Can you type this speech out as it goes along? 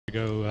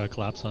Go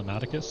collapse on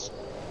Maticus.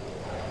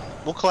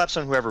 We'll collapse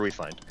on whoever we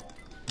find.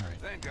 All right.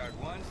 Vanguard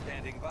 1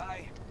 standing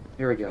by.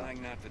 Here we go.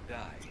 Trying not to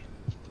die.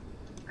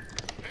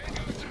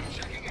 Vanguard 2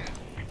 checking in.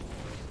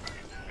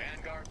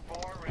 Vanguard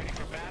 4 ready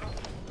for battle.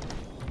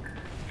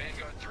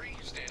 Vanguard 3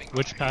 standing by.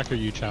 Which pack are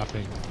you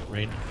chopping,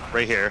 Rain?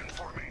 Right here.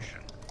 Formation.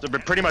 So,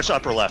 but pretty much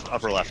upper left,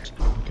 upper left.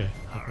 Okay,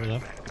 upper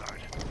left.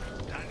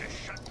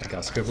 I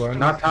got Scribbler.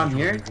 Not Tom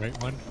here.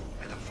 Right one.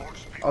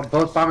 Oh,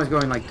 both bombers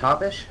going like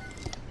topish.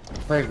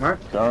 Players mark.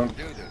 Do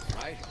this,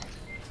 right?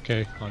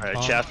 Okay, on Alright,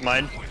 Tom. shaft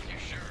mine.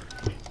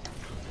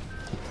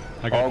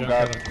 I got Oh,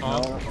 Junkyard God.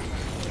 on Tom. No.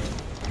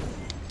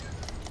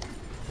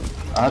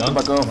 I have to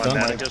back off. I'm done.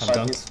 Maticus. I'm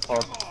done. He's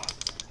hot.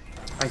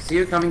 I see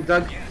you coming,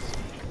 Doug.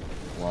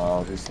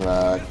 Wow, this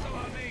lag.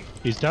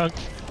 He's dunked.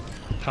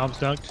 Tom's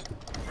dunked.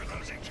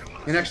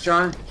 You're next,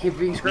 John. Keep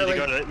being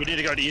squirrely. We need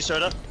to go to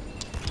E-Soda.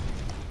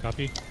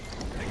 Copy.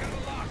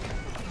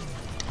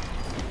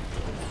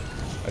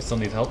 I still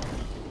need help.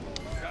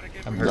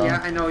 I'm hurt. Done. Yeah,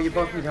 I know. You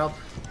both need help.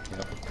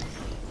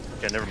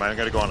 Okay, never mind. I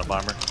gotta go on a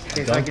bomber.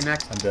 Okay, Done. Doug, you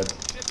next. I'm dead.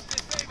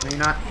 No, you're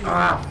not.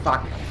 Ah,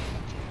 fuck.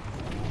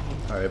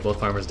 Alright, both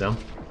farmers down.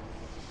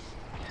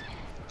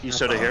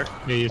 E-Soda here.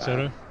 Yeah, you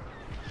soda.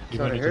 You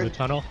Soda went into here? the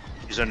tunnel.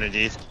 He's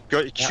underneath.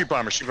 Go shoot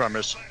bombers, shoot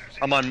bombers.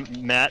 I'm on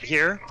Matt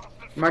here.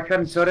 Mark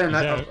cutting soda and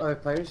He's that out. other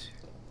players.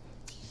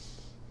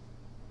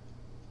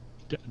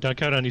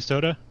 Dunk out on you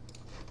soda.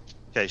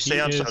 Okay, stay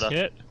He on is Soda.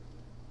 hit.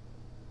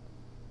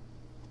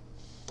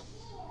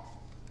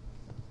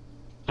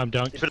 I'm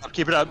dunked. Keep it up,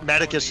 keep it up.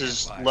 Maticus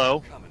is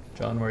low.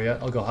 John, where you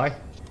at? I'll go high.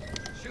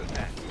 Shoot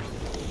that.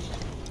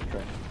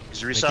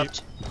 He's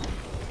resupped.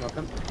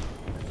 Welcome.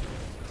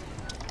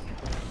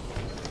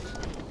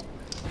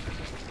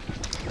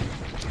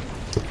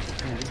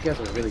 Man, these guys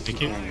are really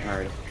Thank you. going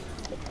hard.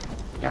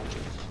 Yeah.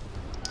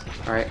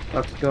 Alright,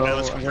 let's go. Okay,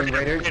 let's I'm going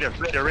Raider.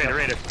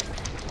 Raider.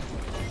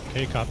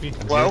 Okay, copy.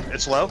 Low,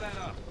 it's low.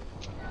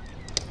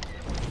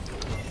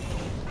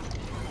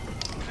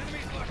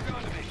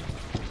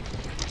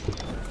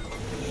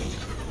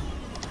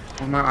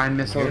 One more iron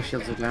missile,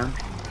 shields are down.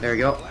 There we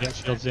go. Yeah,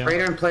 shields down.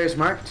 Raider and players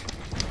marked.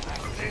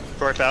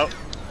 Torp out.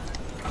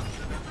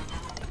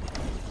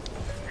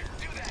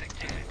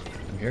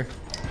 I'm here.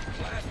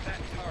 Blast that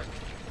target.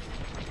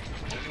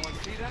 Anyone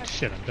see that?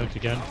 Shit, I'm dunked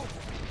again.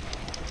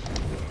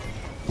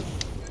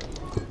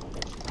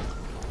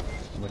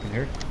 I'm looking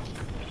here.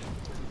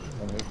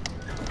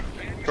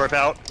 Torp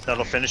out.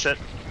 That'll finish it.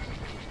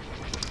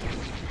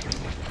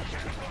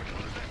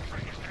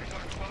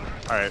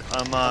 Alright,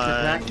 I'm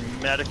on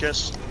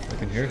Maticus.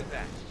 Looking here.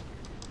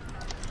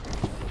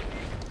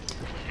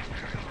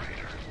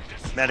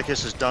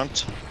 Maticus is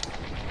dunked. Oh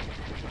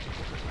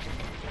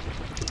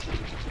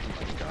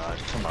my god,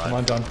 come Come on.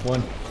 on, John.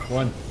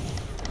 One.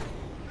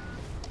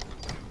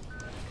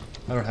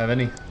 I don't have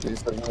any.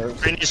 He's the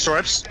Green needs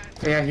torps.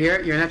 Yeah,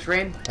 here. You're next,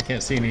 Rain. I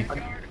can't see any.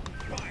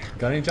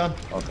 Got any, John?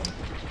 Okay.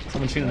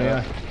 Someone shooting an AI.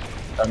 I'm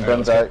Alright, done,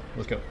 let's Zach. go.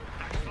 Let's go.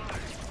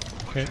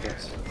 Okay,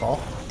 Yes. Fall.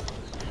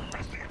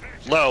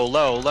 Low.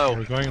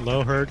 we're going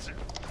low herd.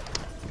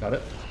 Got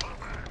it.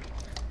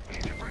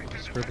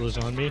 Scribbler's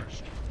on me.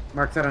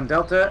 Mark that on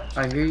Delta.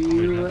 I hear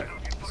you,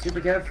 Super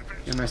Kev.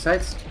 In my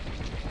sights.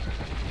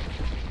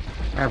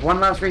 I have one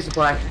last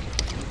resupply.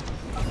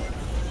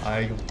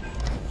 I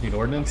need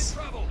ordnance.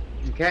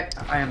 Okay,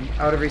 I am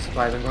out of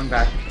resupplies. I'm going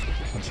back.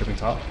 I'm shipping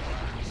top.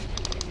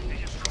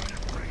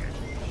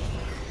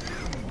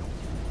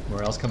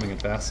 Morale's coming in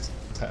fast.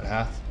 It's at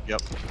half.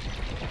 Yep.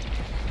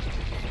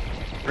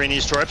 Green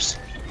needs torps.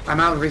 I'm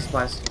out of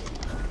resupplies.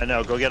 I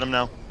know, go get him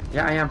now.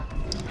 Yeah, I am.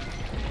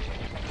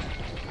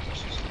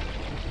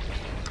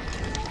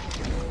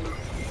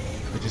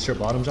 Did you strip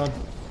bottom, John?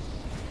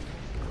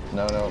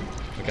 No.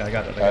 Okay, I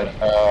got it.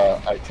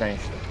 I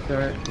changed.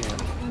 There, yeah.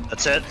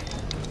 That's it.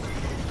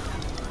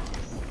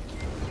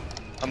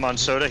 I'm on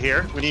Soda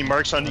here. We need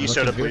marks on I'm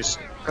E-Soda, looking good. please.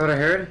 Go to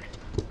herd.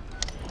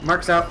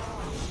 Mark's out.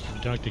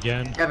 I'm dunked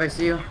again. Kev, I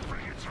see you.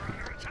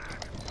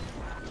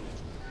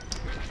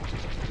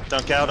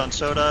 Dunk out on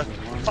Soda.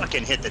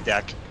 Fucking hit the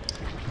deck.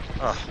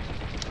 Ugh.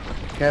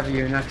 Kev,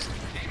 you're next.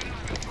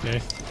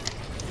 Okay.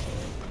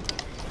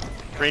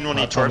 Green will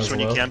need Tom torps is when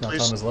you low. can, Tom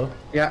please. is low.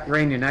 Yeah,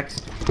 Rain, you're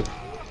next.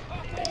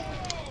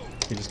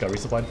 He just got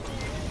resupplied.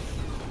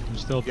 I'm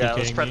still Yeah,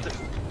 let's PKing prep me.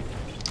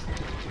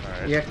 the...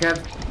 Alright. Yeah,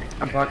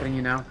 Kev. I'm pocketing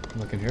you now. I'm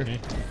looking here. Okay.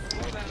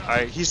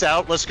 Alright, he's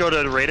out. Let's go to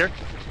the Raider.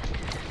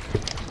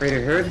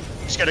 Raider herd.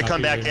 He's gonna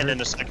come Copy, back Raider. in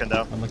a second,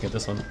 though. I'm looking at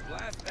this one.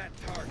 Blast that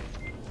target.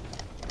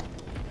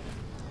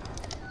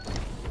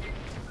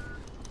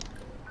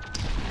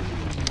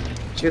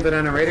 Shield it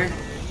on a Raider.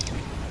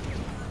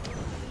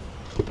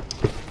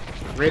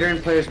 Raider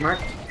and players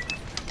marked.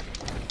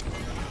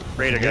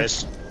 Raider,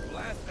 guys.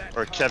 Blast that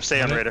Or Kev,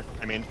 stay on Got it. Raider.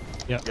 I mean,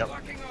 Yep. Yep.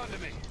 locking onto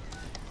me.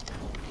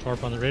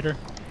 Torp on the Raider.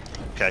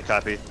 okay,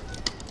 copy.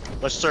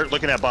 Let's start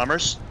looking at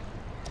bombers.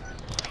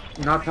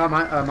 Not Tom,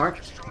 Mark.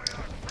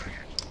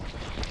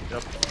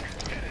 Yep.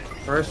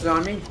 First is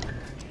on me.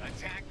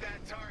 Attack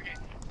that target.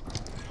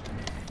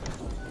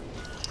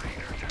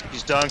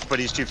 He's dunked, but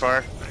he's too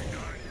far.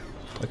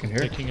 Looking here.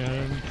 Picking at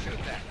him.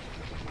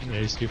 Yeah,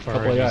 he's too far.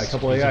 Couple AI,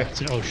 couple AI.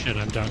 Oh shit,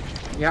 I'm done.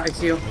 Yeah, I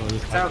see you. Oh, this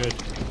is It's not out. good.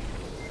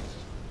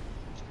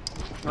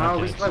 Oh,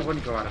 Okay. we still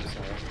wouldn't go out, I'm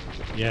sorry.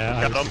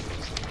 Yeah, Got him.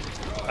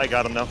 I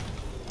got him though.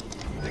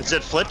 Is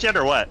it flipped yet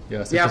or what?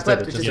 Yes, Yeah, just did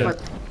flipped, it. it just Just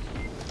did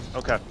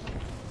flipped. Okay.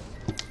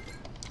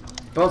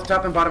 Both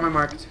top and bottom are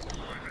marked.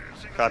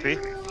 Copy.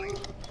 I'll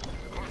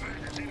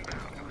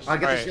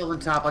get the Alright. shield on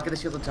top, I'll get the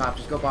shield on top,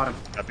 just go bottom.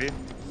 Copy.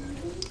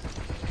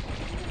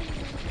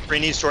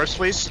 Green needs torps,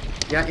 please.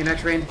 Yeah, you're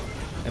next rain. I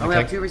And only a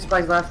have keg. 2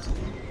 resupplies left.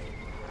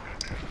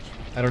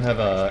 I don't have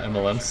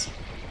MLMs.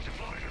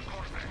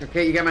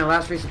 Okay, you got my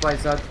last resupply,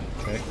 Zug.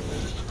 Okay.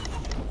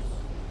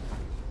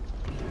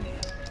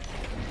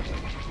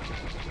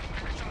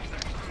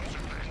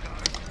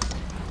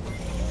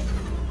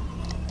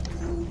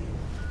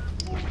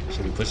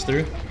 Should we push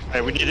through?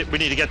 Alright, we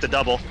need to get the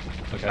double.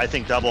 Okay. I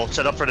think double.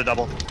 Set up for the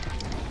double.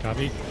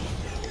 Copy.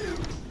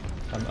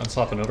 I'm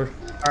swapping over.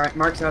 Alright,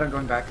 Mark's out, I'm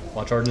going back.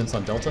 Watch ordnance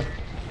on Delta.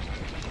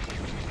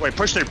 Wait,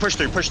 push through, push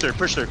through, push through,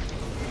 push through.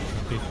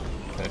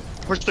 Okay.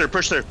 Push through,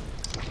 push through.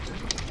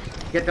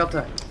 Get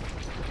Delta.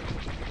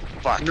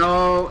 Fuck.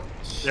 No.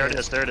 There it Shit.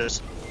 is, there it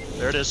is.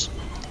 There it is.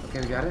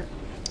 Okay, we got it.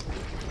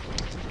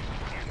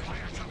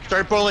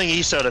 Start bowling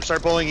E-Soda,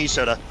 start bowling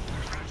E-Soda.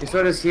 Your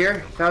soda's here.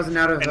 1,000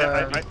 out of,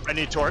 And I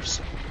need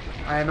torps.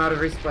 I am out of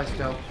resupply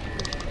still.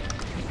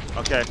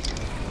 Okay.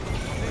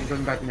 I'm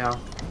going back now.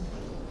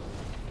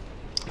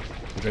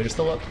 Is Raider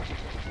still up?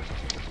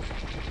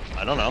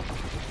 I don't know.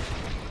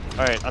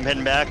 Alright, I'm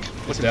heading back.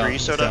 It's Looking down. for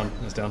It's E-Soda. down.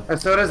 It's down.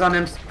 Soda's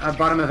on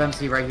bottom of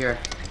MC right here.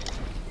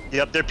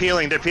 Yep, they're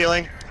peeling, they're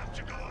peeling.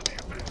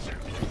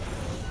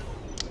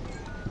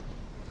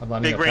 I'm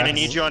lining Big up Rain, I packs.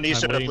 need you on I'm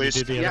E-Soda, waiting to please.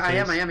 do the Yeah, other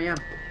I phase. am.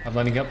 I'm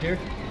lining up here.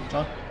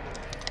 John.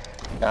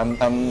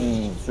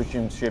 I'm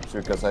switching ships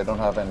because I don't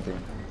have anything.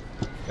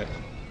 Okay.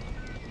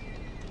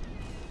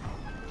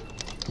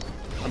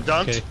 I'm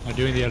dunked. Okay, I'm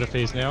doing the other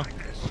phase now.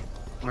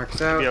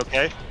 Mark's out. Be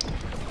okay.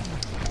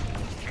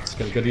 Let's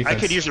get a good I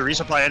defense. could use a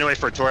resupply anyway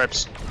for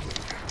torps.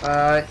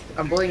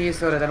 I'm bullying you,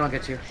 Soda, then I'll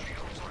get you.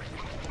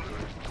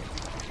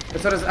 The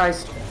Soda's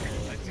iced.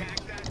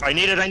 I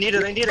need it, I need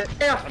it, I need it.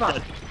 Yeah, I'm fuck.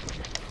 dead.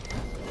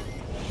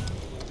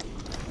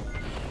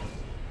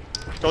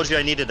 Told you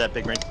I needed that,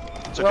 Big Rain.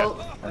 It's okay.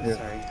 Well, I'm Yeah.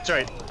 sorry. It's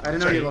alright. I didn't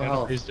know Sorry, you were Other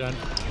hull. phase done.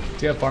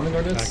 Do you have farming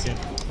ordnance? Back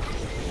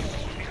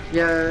in.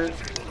 Yeah.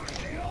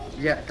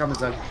 Yeah, come on,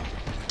 Zug.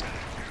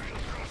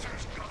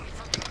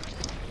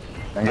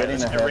 I'm Alright, getting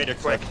let's get ahead. Raider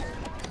quick.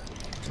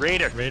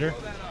 Raider. Raider.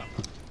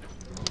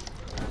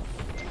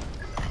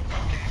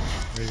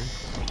 Raider.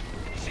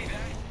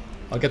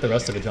 I'll get the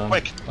rest of it, John.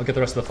 Quick. I'll get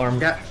the rest of the farm.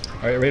 Yeah.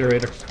 Alright, Raider.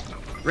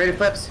 Raider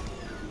flips.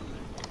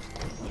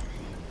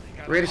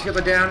 Raider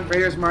shielded down.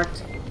 Raider's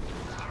marked.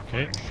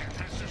 Okay.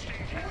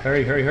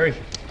 Hurry.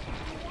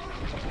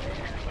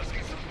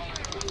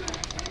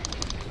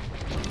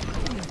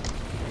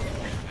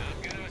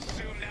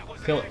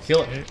 Kill it.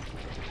 Okay.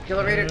 Kill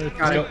a Raider.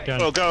 Got Go, it.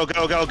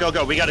 done.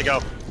 Go. We gotta go.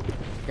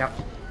 Yep.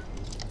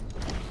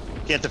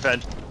 Can't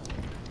defend.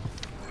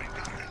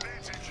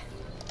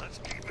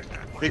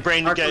 Big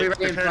Brain, Mark will be get,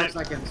 ready in prepare 5 it.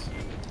 seconds.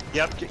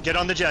 Yep, get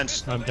on the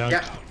gens. I'm down.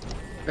 Yeah.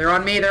 They're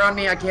on me.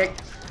 I kick.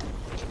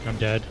 I'm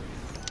dead.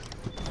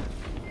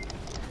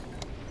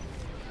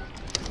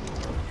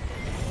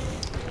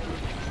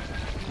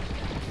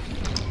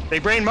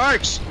 Big Brain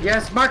marks.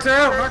 Yes, marks are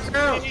out.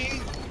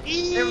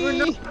 We're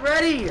not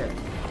ready.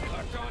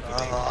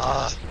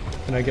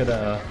 Can I get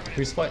a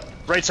resupply?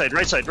 Right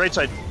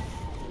side.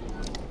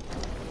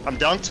 I'm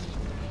dunked.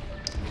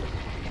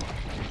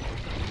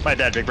 My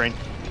bad, Big Brain.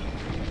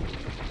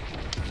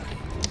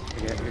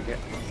 You're good.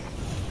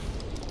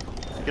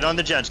 Get on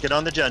the gens.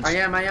 I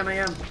am.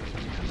 Alright,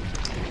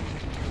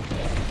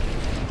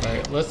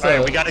 let's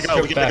Alright, we gotta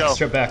go,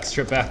 Strip back.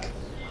 Strip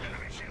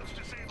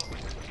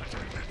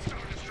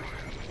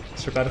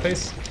out of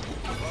face.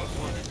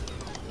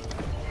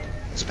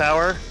 It's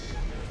power.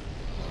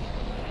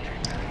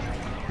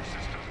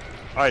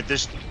 Alright,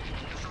 there's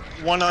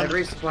one I on.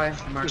 resupply.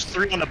 There's Marked.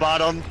 3 on the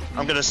bottom.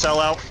 I'm gonna sell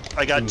out.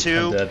 I got Ooh,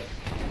 2. I'm dead.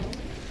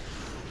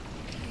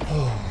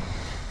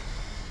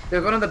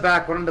 There's one on the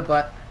back, one on the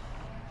butt.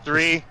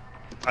 3.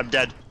 I'm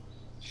dead.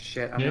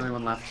 Shit, I'm Yeah. the only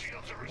one left.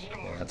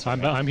 Yeah, that's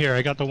I'm here.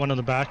 I got the one on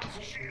the back.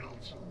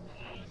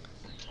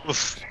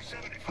 Oof.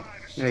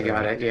 They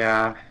got it.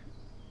 Yeah.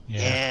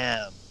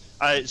 Yeah.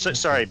 Damn.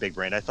 Sorry, Big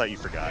Brain. I thought you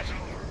forgot.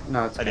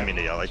 No, it's I didn't okay. mean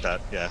to yell like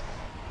that. Yeah.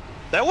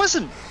 That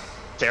wasn't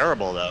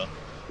terrible though.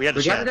 We had a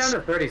We got it chance.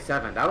 down to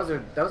 37. That was a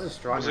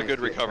strong. It was a night good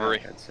to get recovery.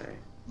 back, I'd say.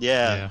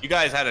 Yeah. Yeah. You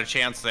guys had a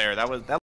chance there. That